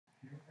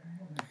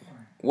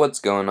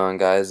What's going on,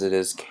 guys? It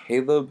is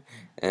Caleb,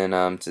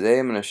 and today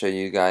I'm going to show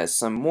you guys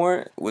some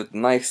more with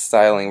nice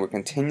styling. We're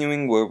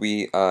continuing where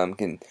we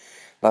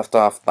left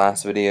off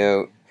last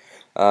video,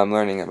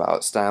 learning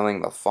about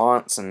styling the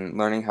fonts and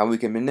learning how we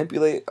can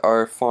manipulate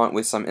our font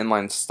with some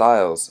inline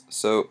styles.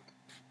 So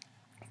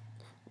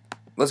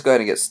let's go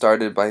ahead and get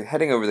started by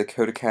heading over to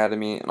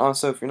Codecademy, and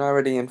also if you're not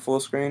already in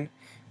full screen,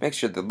 make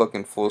sure to look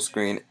in full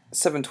screen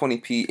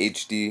 720p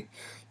HD.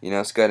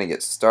 Let's go ahead and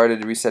get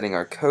started resetting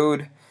our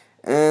code.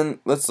 And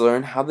let's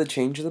learn how to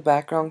change the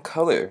background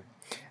color.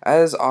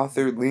 As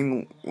author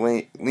Ling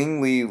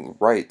Li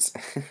writes,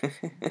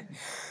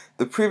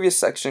 the previous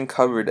section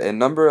covered a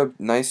number of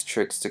nice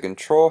tricks to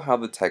control how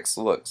the text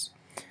looks.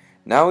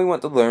 Now we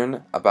want to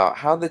learn about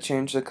how to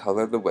change the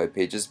color of the web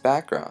page's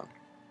background.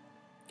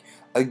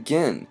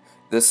 Again,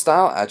 the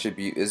style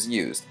attribute is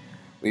used.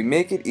 We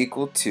make it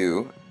equal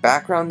to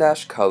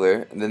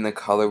background-color and then the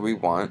color we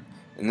want.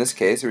 In this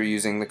case, we're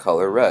using the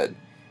color red.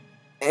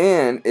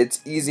 And it's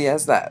easy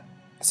as that.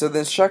 So the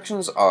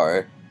instructions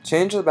are,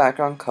 change the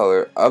background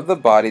color of the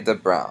body to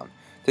brown.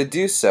 To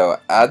do so,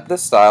 add the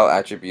style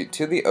attribute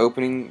to the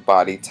opening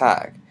body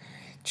tag.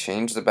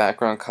 Change the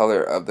background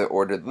color of the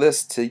ordered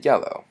list to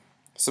yellow.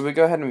 So we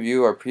go ahead and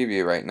view our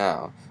preview right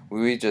now.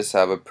 We just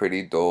have a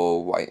pretty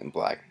dull white and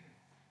black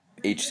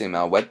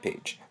HTML web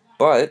page.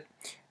 But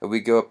if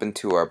we go up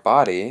into our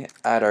body,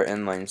 add our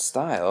inline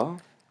style,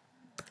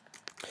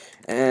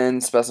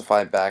 and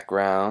specify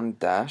background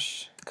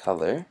dash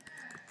color,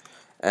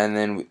 and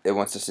then it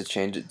wants us to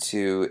change it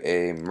to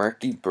a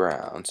murky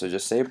brown, so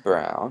just say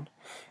brown,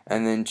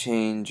 and then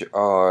change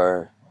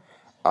our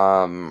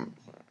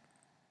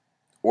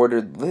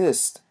ordered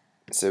list,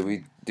 so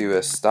we do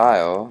a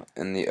style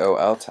in the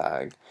OL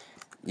tag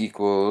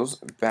equals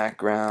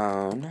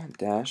background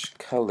dash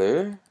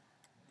color,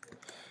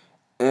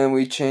 and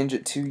we change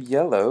it to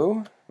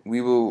yellow. We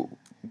will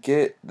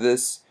get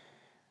this.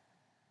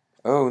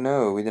 Oh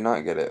no, we did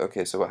not get it.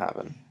 Okay, so what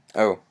happened?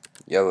 Oh,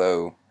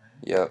 yellow.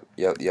 Yellow.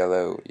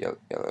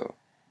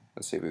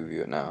 Let's see if we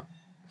view it now.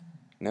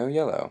 No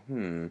yellow.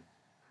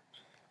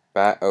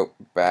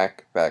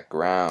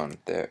 Background.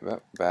 There.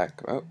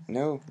 Oh,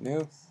 no.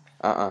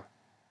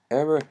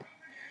 Error.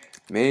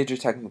 Major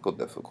technical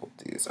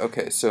difficulties.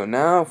 Okay, so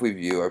now if we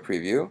view our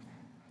preview,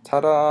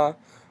 ta-da!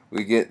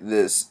 We get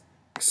this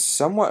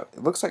somewhat,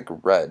 it looks like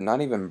red,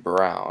 not even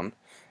brown,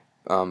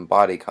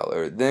 body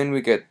color. Then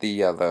we get the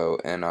yellow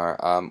in our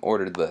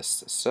ordered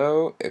list.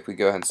 So if we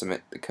go ahead and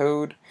submit the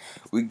code,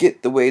 we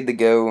get the way to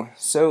go.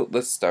 So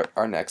let's start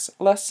our next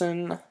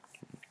lesson.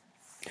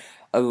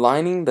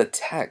 Aligning the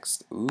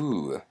text.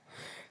 Ooh.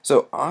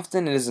 So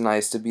often it is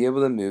nice to be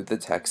able to move the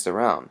text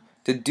around.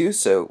 To do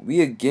so, we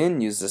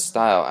again use the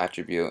style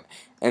attribute,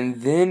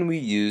 and then we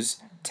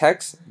use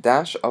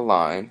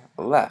text-align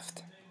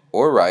left,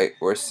 or right,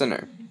 or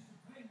center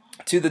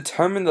to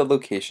determine the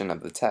location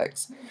of the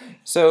text.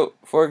 So,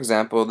 for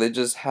example, they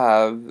just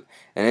have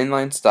an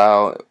inline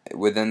style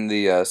within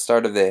the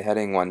start of the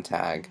heading 1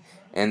 tag,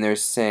 and they're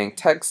saying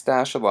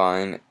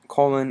text-align,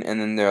 colon,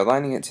 and then they're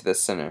aligning it to the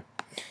center.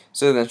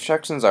 So the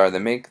instructions are to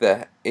make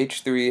the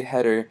H3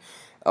 header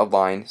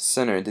align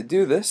center. To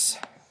do this,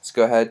 let's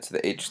go ahead to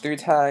the H3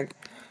 tag,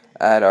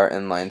 add our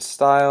inline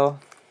style,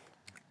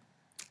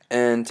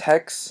 and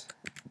text-align,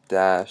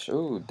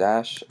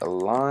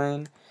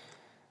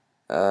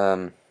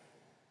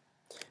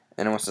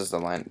 and it wants us to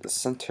align at the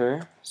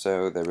center,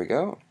 so there we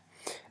go.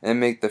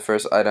 And make the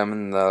first item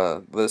in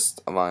the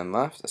list align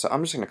left. So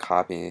I'm just going to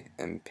copy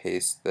and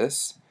paste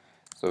this.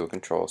 So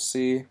Control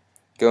C,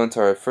 go into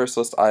our first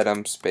list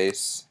item,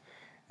 space,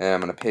 and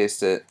I'm going to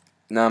paste it.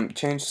 Now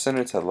change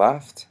center to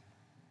left,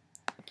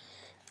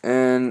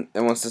 and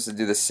it wants us to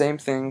do the same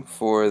thing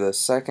for the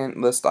second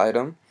list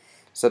item,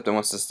 except it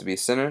wants us to be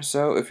center.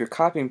 So if you're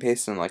copying and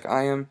pasting like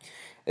I am,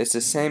 it's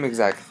the same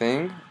exact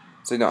thing,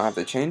 so you don't have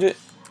to change it.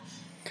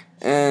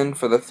 And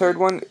for the third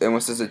one, it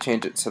wants us to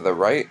change it to the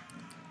right.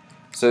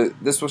 So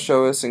this will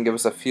show us and give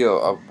us a feel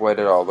of what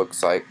it all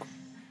looks like.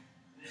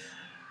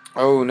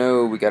 Oh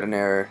no, we got an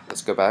error.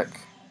 Let's go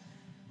back.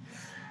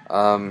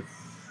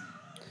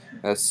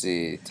 Let's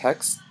see,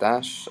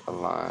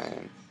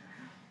 text-align,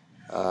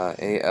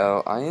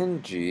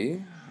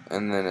 ALING,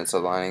 and then it's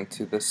aligning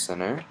to the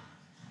center.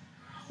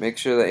 Make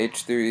sure the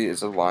H3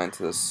 is aligned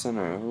to the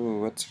center.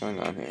 Ooh, what's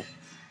going on here?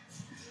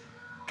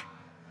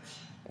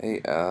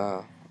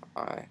 ALI.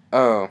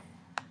 Oh,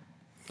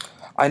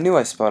 I knew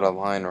I spelled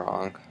align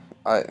wrong.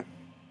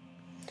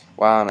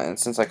 Wow, and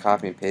since I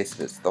copy and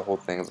pasted it, the whole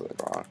thing is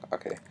like wrong.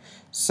 Okay,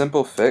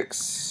 simple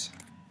fix.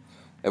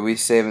 If we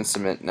save and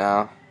submit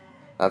now,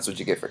 that's what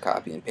you get for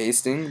copy and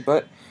pasting.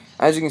 But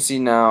as you can see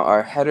now,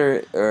 our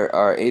header, or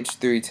our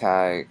H3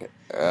 tag,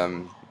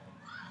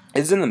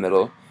 is in the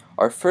middle.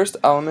 Our first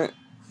element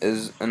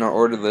is in our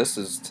ordered list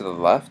is to the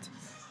left,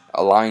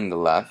 aligned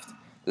left.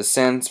 The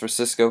San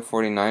Francisco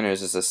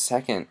 49ers is the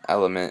second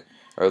element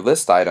or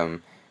list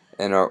item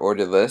in our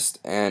ordered list,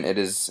 and it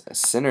is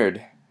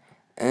centered.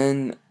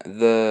 And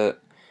the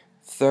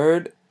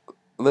third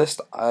list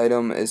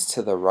item is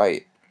to the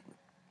right.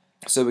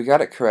 So we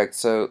got it correct.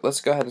 So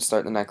let's go ahead and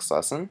start the next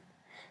lesson.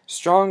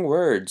 Strong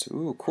words.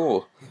 Ooh,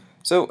 cool.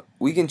 So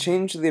we can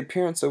change the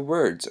appearance of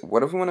words.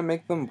 What if we want to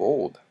make them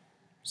bold?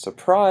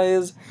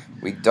 Surprise!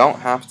 We don't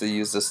have to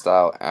use the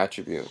style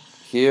attribute.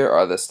 Here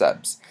are the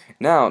steps.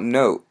 Now,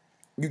 note,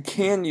 you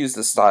can use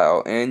the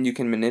style and you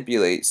can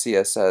manipulate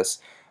CSS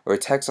or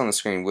text on the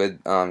screen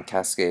with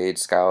Cascade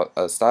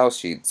style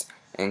sheets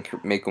and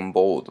make them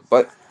bold.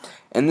 But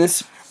in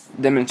this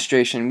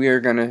demonstration, we are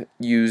going to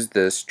use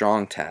the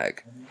strong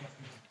tag.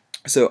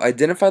 So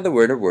identify the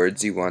word or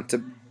words you want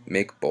to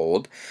make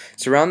bold.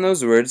 Surround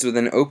those words with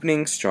an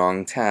opening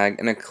strong tag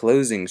and a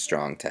closing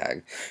strong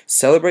tag.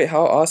 Celebrate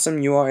how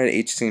awesome you are at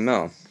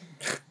HTML.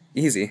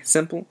 Easy,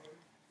 simple,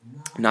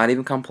 not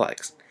even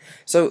complex.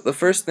 So the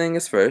first thing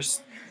is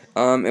first.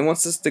 It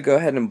wants us to go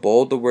ahead and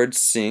bold the word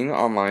sing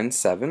on line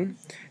 7.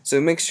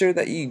 So make sure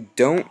that you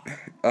don't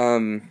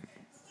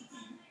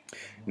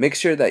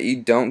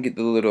get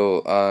the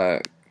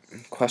little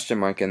question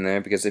mark in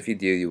there, because if you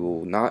do, you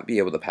will not be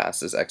able to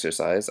pass this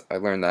exercise. I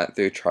learned that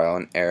through trial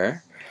and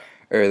error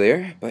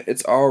earlier, but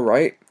it's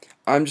alright.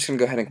 I'm just going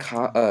to go ahead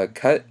and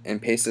cut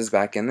and paste this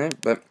back in there,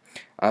 but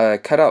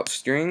cut out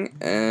string,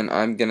 and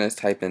I'm going to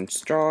type in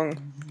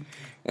strong,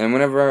 and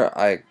whenever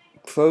I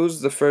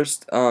close the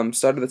first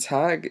start of the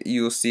tag,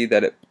 you will see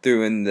that it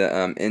threw in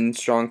the in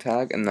strong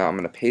tag, and now I'm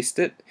going to paste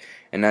it,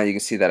 and now you can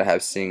see that I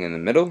have sing in the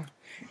middle.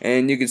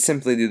 And you could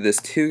simply do this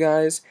too,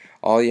 guys.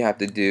 All you have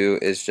to do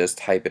is just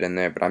type it in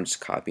there, but I'm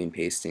just copying and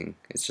pasting.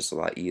 It's just a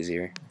lot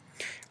easier.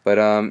 But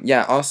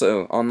yeah,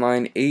 also on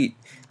line 8,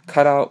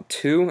 cut out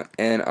 2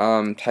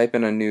 and type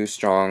in a new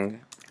strong,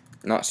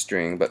 not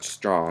string, but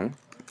strong,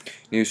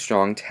 new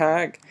strong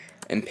tag,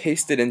 and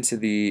paste it into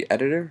the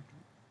editor.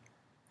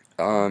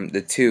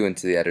 The 2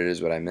 into the editor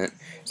is what I meant.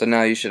 So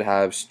now you should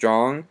have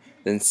strong,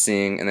 then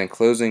sing, and then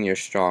closing your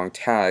strong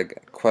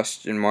tag,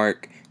 question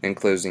mark, and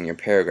closing your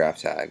paragraph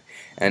tag.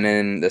 And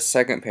in the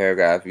second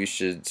paragraph, you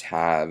should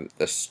have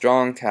the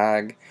strong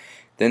tag,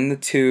 then the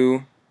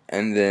 2,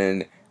 and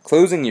then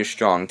closing your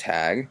strong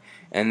tag,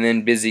 and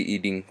then busy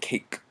eating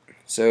cake.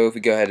 So if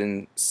we go ahead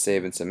and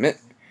save and submit,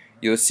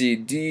 you'll see,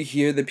 do you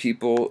hear the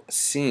people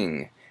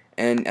sing?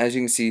 And as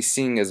you can see,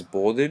 sing is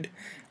bolded.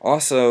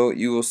 Also,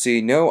 you will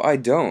see, no, I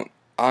don't.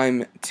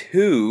 I'm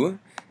 2,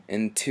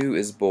 and 2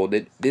 is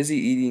bolded, busy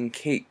eating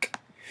cake.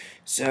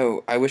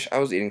 So, I wish I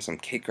was eating some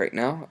cake right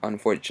now.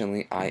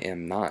 Unfortunately, I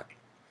am not.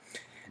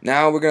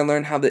 Now, we're going to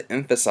learn how to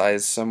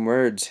emphasize some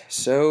words,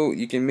 so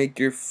you can make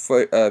your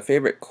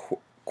favorite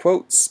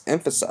quotes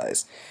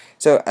emphasize.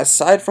 So,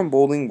 aside from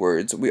bolding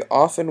words, we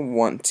often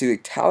want to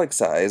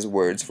italicize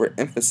words for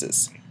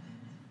emphasis.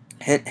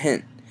 Hint,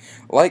 hint.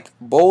 Like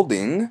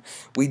bolding,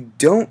 we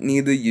don't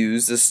need to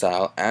use the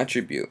style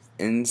attribute.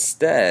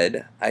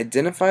 Instead,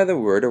 identify the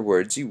word or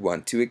words you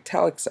want to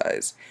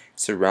italicize.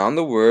 Surround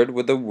the word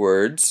with the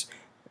words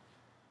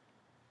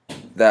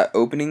that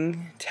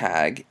opening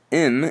tag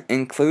M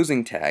and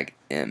closing tag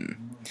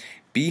M.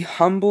 Be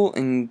humble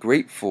and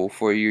grateful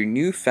for your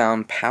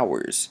newfound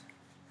powers.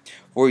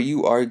 For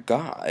you are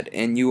God,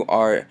 and you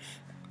are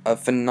a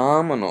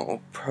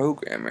phenomenal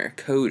programmer,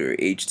 coder,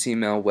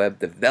 HTML web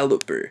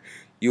developer.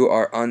 You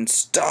are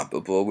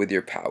unstoppable with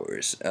your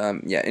powers.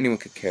 Yeah, anyone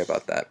could care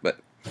about that. But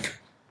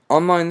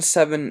on line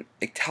 7,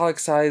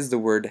 italicize the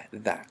word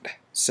that.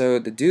 So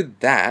to do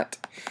that,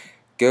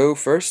 go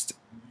first,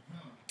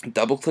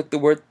 double click the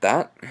word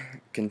that,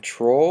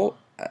 Control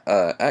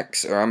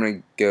X, or I'm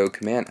going to go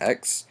Command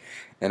X,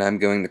 and I'm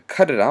going to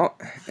cut it out.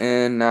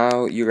 And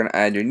now you're going to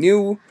add your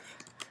new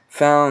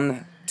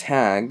found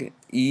tag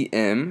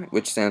EM,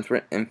 which stands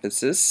for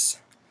emphasis,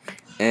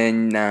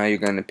 and now you're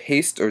going to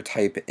paste or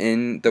type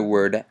in the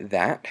word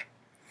that.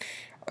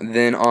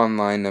 Then on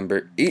line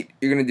number 8,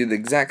 you're going to do the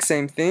exact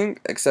same thing,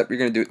 except you're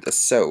going to do it the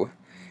so,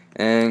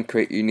 and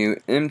create your new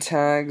M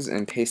tags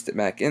and paste it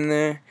back in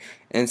there.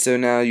 And so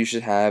now you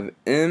should have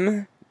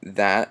M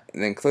that,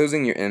 then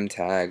closing your M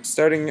tag,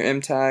 starting your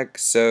M tag,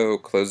 so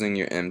closing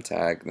your M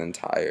tag, then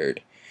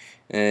tired,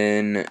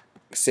 and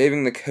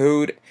saving the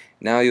code.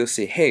 Now you'll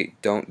see, hey,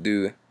 don't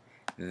do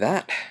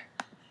that,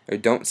 or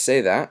don't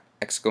say that,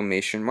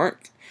 exclamation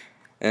mark.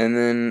 And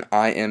then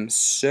I am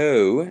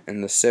so,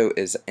 and the so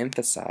is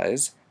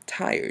emphasize,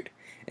 tired.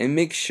 And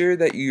make sure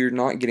that you're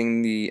not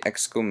getting the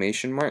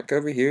exclamation mark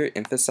over here,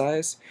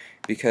 emphasize,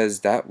 because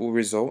that will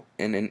result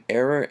in an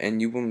error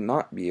and you will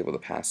not be able to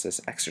pass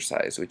this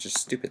exercise, which is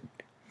stupid.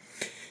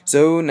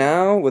 So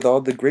now, with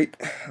all the great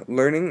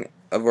learning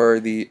of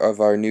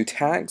our new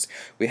tags,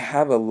 we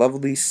have a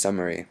lovely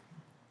summary.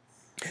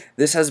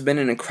 This has been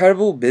an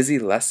incredible busy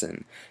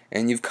lesson,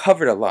 and you've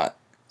covered a lot.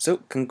 So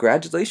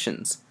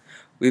congratulations.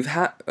 We've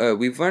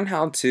learned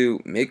how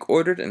to make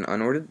ordered and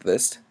unordered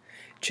list,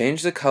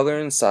 change the color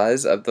and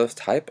size of the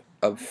type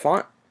of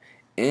font,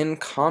 and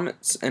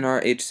comments in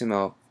our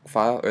HTML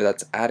file, or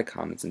that's add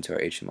comments into our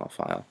HTML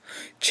file.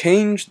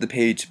 Change the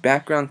page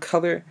background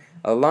color,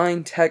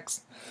 align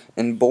text,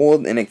 and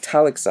bold and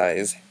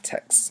italicize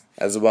text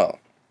as well.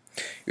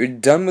 You're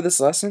done with this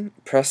lesson.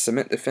 Press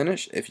submit to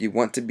finish. If you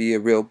want to be a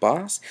real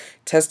boss,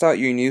 test out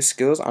your new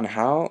skills on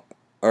how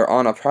or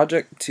on a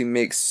project to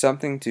make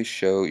something to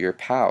show your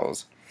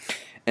pals.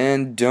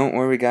 And don't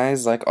worry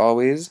guys, like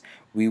always,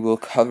 we will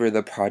cover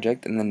the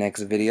project in the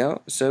next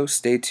video, so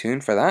stay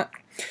tuned for that.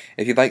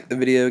 If you like the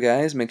video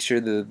guys, make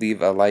sure to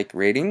leave a like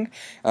rating.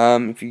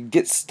 If you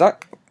get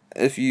stuck,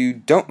 if you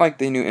don't like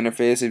the new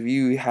interface, if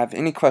you have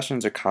any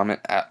questions or comment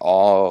at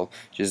all,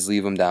 just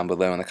leave them down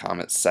below in the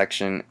comments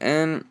section.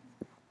 And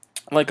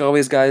like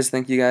always guys,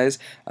 thank you guys.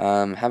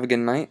 Have a good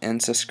night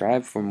and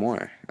subscribe for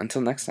more.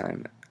 Until next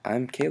time,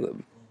 I'm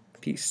Caleb.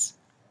 Peace.